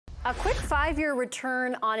A quick 5-year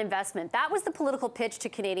return on investment. That was the political pitch to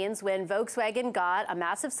Canadians when Volkswagen got a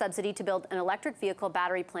massive subsidy to build an electric vehicle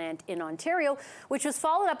battery plant in Ontario, which was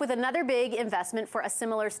followed up with another big investment for a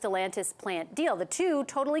similar Stellantis plant deal. The two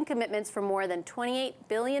totaling commitments for more than $28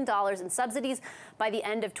 billion in subsidies by the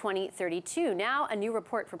end of 2032. Now, a new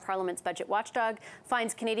report from Parliament's budget watchdog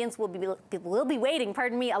finds Canadians will be waiting,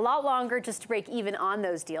 a lot longer just to break even on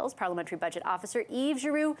those deals. Parliamentary Budget Officer Yves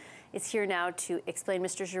Giroux is here now to explain.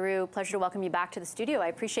 Mr. Giroux, pleasure to welcome you back to the studio. I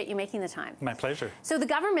appreciate you making the time. My pleasure. So the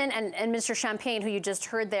government and Mr. Champagne, who you just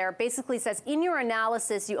heard there, basically says in your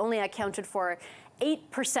analysis you only accounted for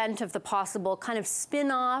 8% of the possible kind of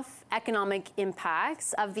spin-off economic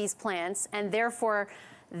impacts of these plants, and therefore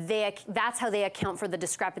that's how they account for the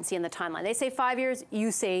discrepancy in the timeline. They say 5 years,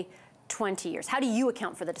 you say 20 years. How do you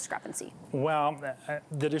account for the discrepancy? Well,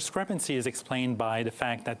 the discrepancy is explained by the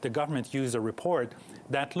fact that the government used a report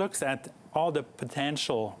that looks at all the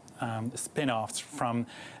potential spin-offs from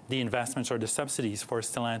the investments or the subsidies for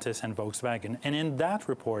Stellantis and Volkswagen. And in that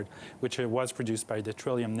report, which was produced by the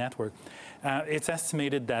Trillium Network, it's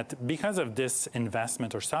estimated that because of this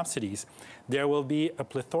investment or subsidies, there will be a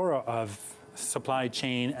plethora of supply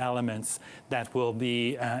chain elements that will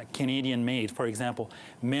be Canadian-made. For example,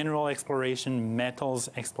 mineral exploration, metals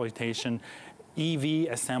exploitation, EV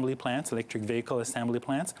assembly plants, electric vehicle assembly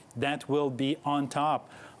plants, that will be on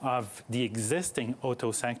top of the existing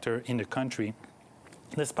auto sector in the country,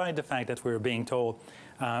 despite the fact that we're being told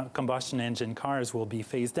combustion engine cars will be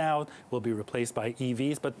phased out, will be replaced by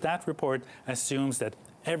EVs. But that report assumes that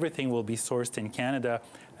everything will be sourced in Canada.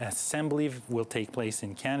 Assembly will take place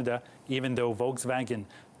in Canada, even though Volkswagen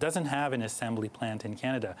doesn't have an assembly plant in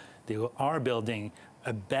Canada. They are building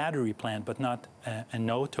a battery plant, but not an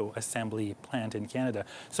auto assembly plant in Canada.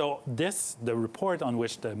 So the report on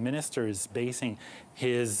which the minister is basing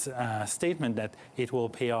his statement that it will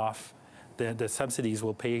pay off, the subsidies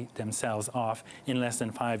will pay themselves off in less than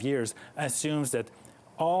 5 years, assumes that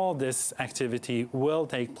all this activity will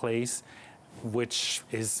take place, which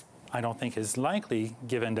I don't think is likely,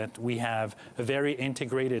 given that we have a very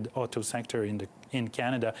integrated auto sector in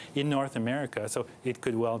Canada, in North America. So it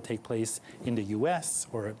could well take place in the US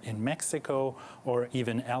or in Mexico or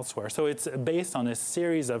even elsewhere. So it's based on a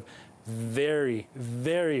series of very,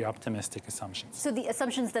 very optimistic assumptions. So the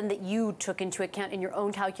assumptions then that you took into account in your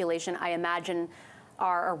own calculation, I imagine,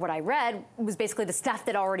 or what I read, was basically the stuff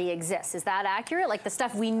that already exists. Is that accurate? Like the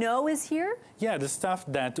stuff we know is here? Yeah, the stuff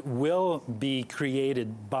that will be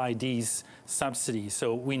created by these subsidies.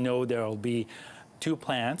 So we know there will be two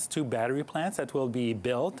battery plants that will be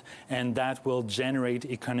built, and that will generate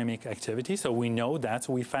economic activity. So we know that.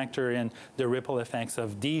 So we factor in the ripple effects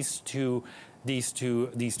of these two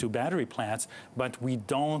battery plants, but we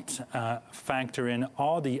don't factor in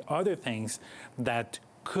all the other things that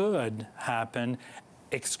could happen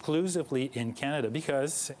exclusively in Canada,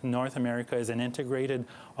 because North America is an integrated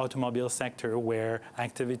automobile sector where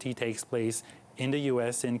activity takes place in the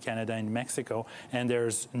US, in Canada, in Mexico, and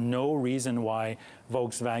there's no reason why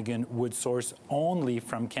Volkswagen would source only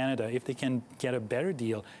from Canada if they can get a better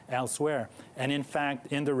deal elsewhere. And in fact,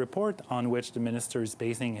 in the report on which the minister is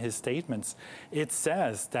basing his statements, it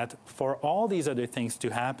says that for all these other things to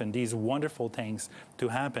happen, these wonderful things to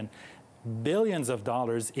happen, billions of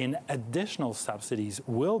dollars in additional subsidies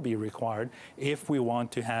will be required if we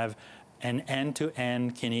want to have an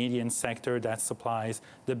end-to-end Canadian sector that supplies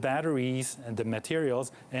the batteries and the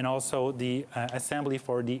materials and also the assembly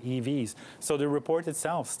for the EVs. So the report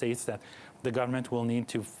itself states that the government will need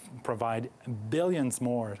to provide billions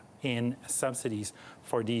more in subsidies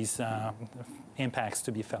for these impacts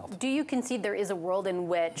to be felt. Do you concede there is a world in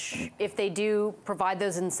which, if they do provide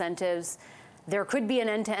those incentives, there could be an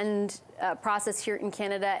end-to-end process here in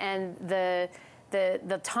Canada, and the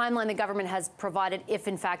timeline the government has provided, if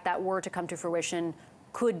in fact that were to come to fruition,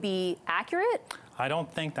 could be accurate? I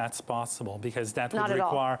don't think that's possible, because that would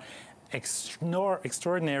require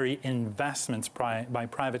extraordinary investments by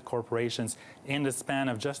private corporations in the span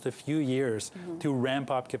of just a few years to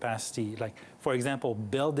ramp up capacity. Like, for example,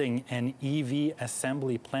 building an EV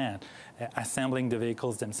assembly plant, assembling the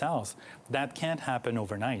vehicles themselves. That can't happen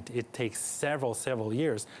overnight. It takes several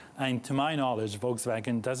years. And to my knowledge,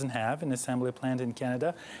 Volkswagen doesn't have an assembly plant in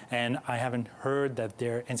Canada, and I haven't heard that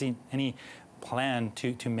there is any plan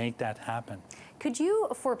to make that happen. Could you,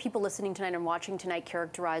 for people listening tonight and watching tonight,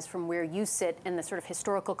 characterize from where you sit in the sort of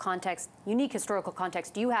historical context, unique historical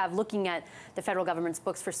context you have looking at the federal government's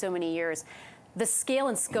books for so many years, the scale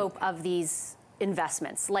and scope of these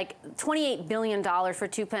investments? Like $28 billion for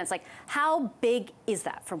two plants, like how big is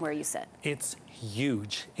that from where you sit? It's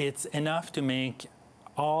huge. It's enough to make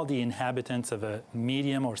all the inhabitants of a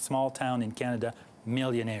medium or small town in Canada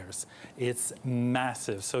millionaires. It's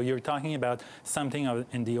massive. So you're talking about something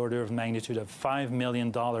in the order of magnitude of $5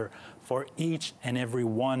 million for each and every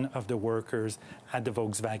one of the workers at the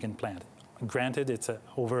Volkswagen plant. Granted, it's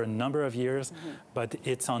over a number of years, but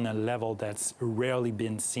it's on a level that's rarely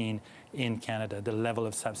been seen in Canada, the level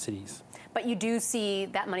of subsidies. But you do see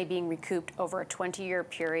that money being recouped over a 20-year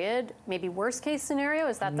period. Maybe worst case scenario,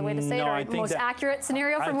 is that the way to say it? Or most accurate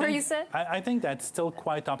scenario from where you sit? I think that's still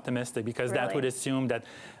quite optimistic, because that would assume that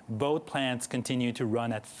both plants continue to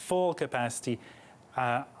run at full capacity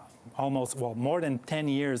more than 10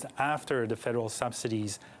 years after the federal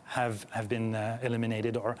subsidies have been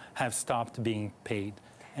eliminated or have stopped being paid.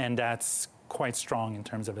 And that's quite strong in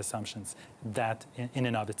terms of assumptions, that in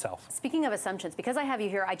and of itself. Speaking of assumptions, because I have you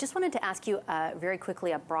here, I just wanted to ask you very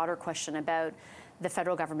quickly a broader question about the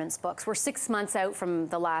federal government's books. We're 6 months out from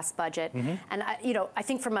the last budget, and I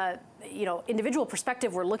think from a individual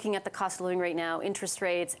perspective, we're looking at the cost of living right now, interest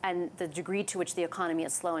rates, and the degree to which the economy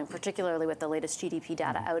is slowing, particularly with the latest GDP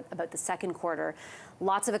data out about the second quarter.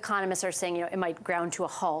 Lots of economists are saying it might ground to a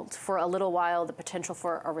halt for a little while. The potential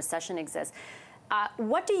for a recession exists.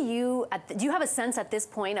 What do you have a sense at this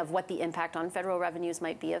point of what the impact on federal revenues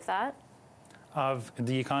might be of that? Of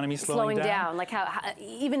the economy slowing down? Like how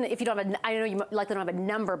even if you don't have I know you likely don't have a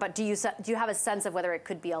number, but do you have a sense of whether it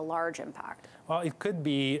could be a large impact? Well, it could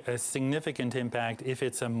be a significant impact if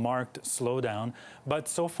it's a marked slowdown, but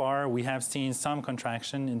so far we have seen some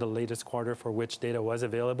contraction in the latest quarter for which data was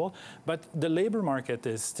available, but the labor market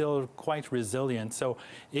is still quite resilient, so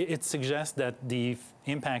it suggests that the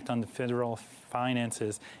impact on the federal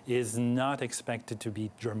finances is not expected to be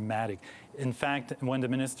dramatic. In fact, when the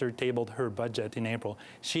minister tabled her budget in April,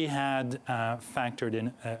 she had factored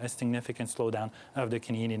in a significant slowdown of the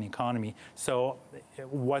Canadian economy. So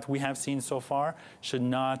what we have seen so far should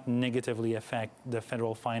not negatively affect the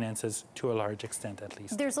federal finances to a large extent, at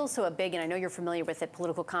least. There's also a big, and I know you're familiar with it,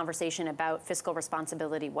 political conversation about fiscal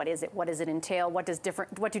responsibility. What is it? What does it entail? What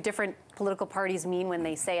do different political parties mean when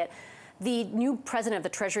they say it? The new president of the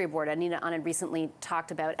Treasury Board, Anita Anand, recently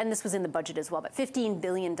talked about, and this was in the budget as well, but $15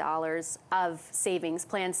 billion of savings,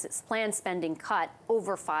 planned spending cut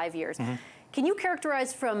over 5 years. Can you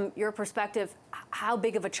characterize from your perspective how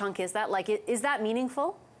big of a chunk is that? Like, is that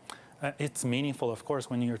meaningful? It's meaningful, of course,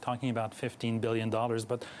 when you're talking about $15 billion,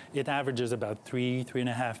 but it averages about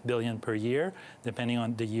 $3.5 billion per year, depending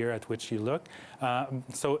on the year at which you look.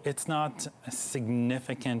 So it's not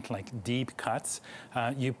significant, like deep cuts.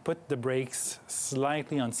 You put the brakes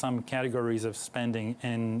slightly on some categories of spending,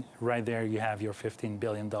 and right there you have your $15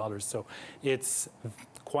 billion. So it's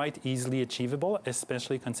quite easily achievable,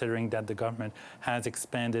 especially considering that the government has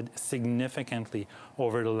expanded significantly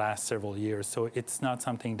over the last several years. So it's not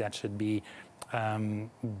something that should be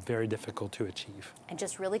very difficult to achieve. And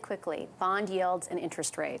just really quickly, bond yields and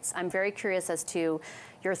interest rates. I'm very curious as to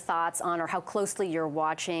your thoughts on, or how closely you're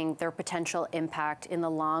watching their potential impact in the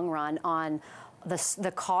long run on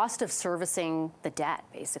the cost of servicing the debt,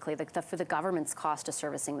 basically, for the government's cost of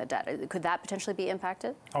servicing the debt. Could that potentially be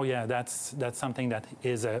impacted? Oh yeah, that's something that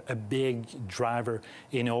is a big driver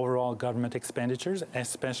in overall government expenditures,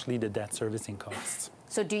 especially the debt servicing costs.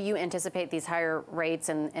 So do you anticipate these higher rates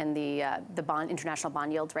and the international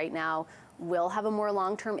bond yields right now will have a more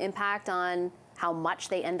long-term impact on how much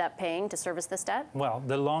they end up paying to service this debt? Well,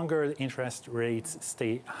 the longer interest rates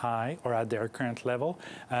stay high or at their current level,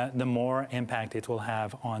 the more impact it will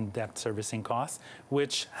have on debt servicing costs,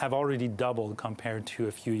 which have already doubled compared to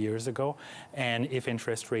a few years ago. And if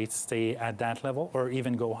interest rates stay at that level or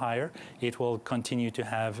even go higher, it will continue to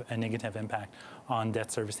have a negative impact on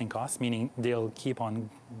debt servicing costs, meaning they'll keep on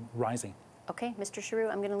rising. Okay, Mr. Giroux,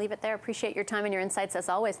 I'm going to leave it there. Appreciate your time and your insights as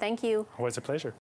always. Thank you. Always a pleasure.